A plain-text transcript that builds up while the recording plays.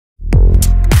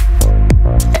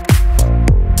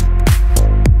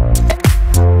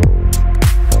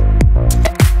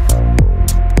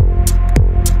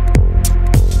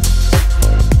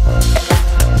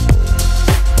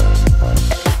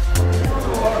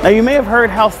Now, you may have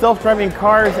heard how self-driving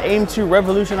cars aim to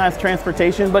revolutionize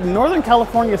transportation, but Northern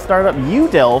California startup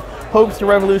Udelv hopes to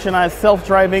revolutionize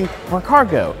self-driving for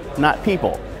cargo, not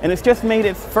people. And it's just made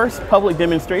its first public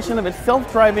demonstration of its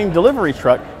self-driving delivery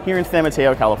truck here in San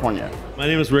Mateo, California. My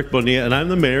name is Rick Bonilla, and I'm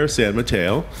the mayor of San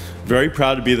Mateo. Very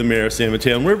proud to be the mayor of San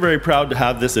Mateo, and we're very proud to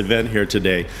have this event here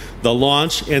today. The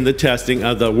launch and the testing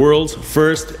of the world's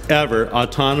first ever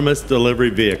autonomous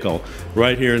delivery vehicle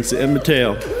right here in San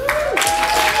Mateo.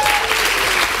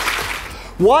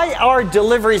 Why are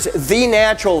deliveries the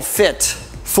natural fit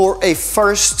for a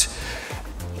first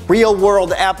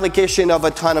real-world application of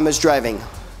autonomous driving?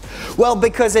 Well,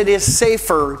 because it is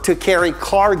safer to carry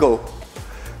cargo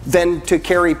than to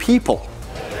carry people.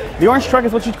 The orange truck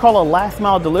is what you'd call a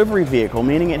last-mile delivery vehicle,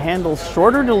 meaning it handles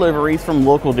shorter deliveries from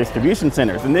local distribution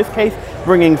centers. In this case,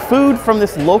 bringing food from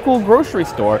this local grocery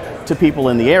store to people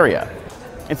in the area.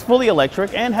 It's fully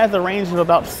electric and has a range of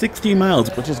about 60 miles,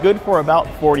 which is good for about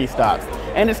 40 stops.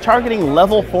 And it's targeting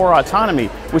level 4 autonomy,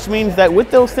 which means that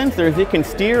with those sensors, it can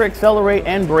steer, accelerate,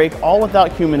 and brake all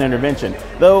without human intervention.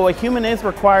 Though a human is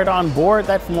required on board,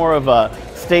 that's more of a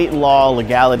state law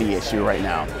legality issue right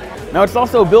now. Now, it's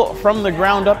also built from the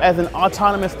ground up as an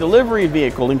autonomous delivery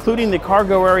vehicle, including the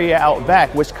cargo area out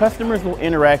back, which customers will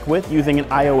interact with using an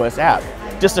iOS app.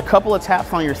 Just a couple of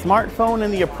taps on your smartphone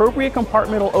and the appropriate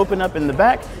compartment will open up in the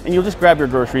back and you'll just grab your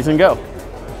groceries and go.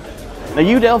 Now,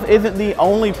 Udelv isn't the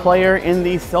only player in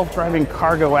the self-driving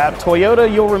cargo app.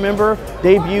 Toyota, you'll remember,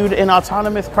 debuted an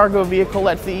autonomous cargo vehicle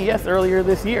at CES earlier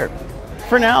this year.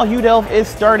 For now, Udelv is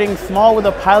starting small with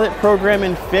a pilot program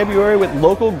in February with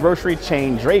local grocery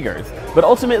chain Draeger's. But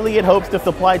ultimately, it hopes to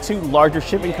supply to larger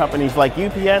shipping companies like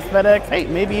UPS, FedEx, hey,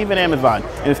 maybe even Amazon,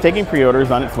 and is taking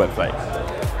pre-orders on its website.